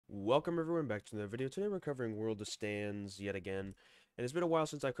Welcome everyone back to another video. Today we're covering World of Stands yet again. And it's been a while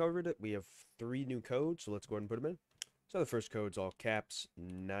since I covered it. We have 3 new codes, so let's go ahead and put them in. So the first code's all caps,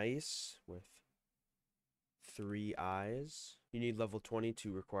 nice, with 3 eyes. You need level 20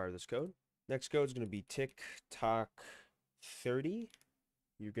 to require this code. Next code is going to be TikTok 30.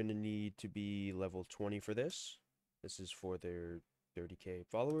 You're going to need to be level 20 for this. This is for their 30k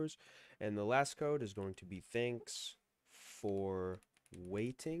followers. And the last code is going to be thanks for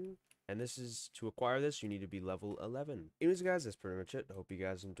waiting, and this is to acquire this you need to be level 11. Anyways guys, that's pretty much it. I hope you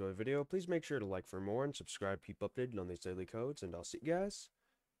guys enjoyed the video. Please make sure to like for more and subscribe, keep updated on these daily codes, and I'll see you guys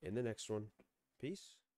in the next one. Peace.